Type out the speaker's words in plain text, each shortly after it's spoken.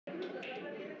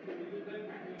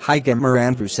Hi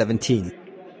GamerAndreu17.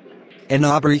 And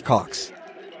Aubrey Cox.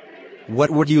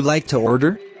 What would you like to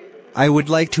order? I would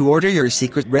like to order your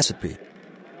secret recipe.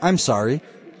 I'm sorry,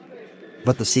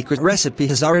 but the secret recipe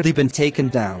has already been taken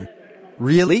down.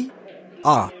 Really?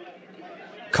 Ah.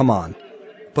 Come on.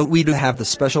 But we do have the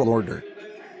special order.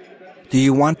 Do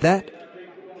you want that?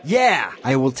 Yeah!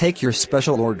 I will take your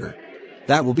special order.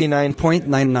 That will be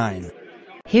 9.99.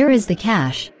 Here is the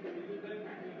cash.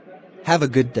 Have a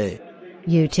good day.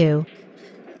 You too.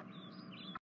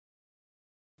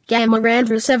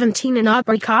 GamerAndreu17 and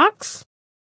Aubrey Cox?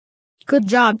 Good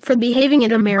job for behaving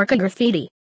at America Graffiti.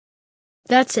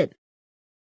 That's it.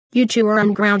 You two are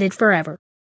ungrounded forever.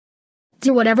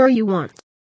 Do whatever you want.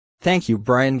 Thank you,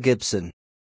 Brian Gibson.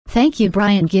 Thank you,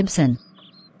 Brian Gibson.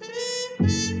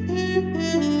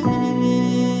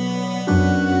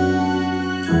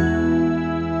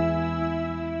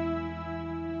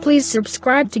 Please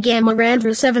subscribe to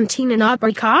GamerAndreu17 and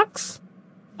Aubrey Cox.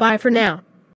 Bye for now.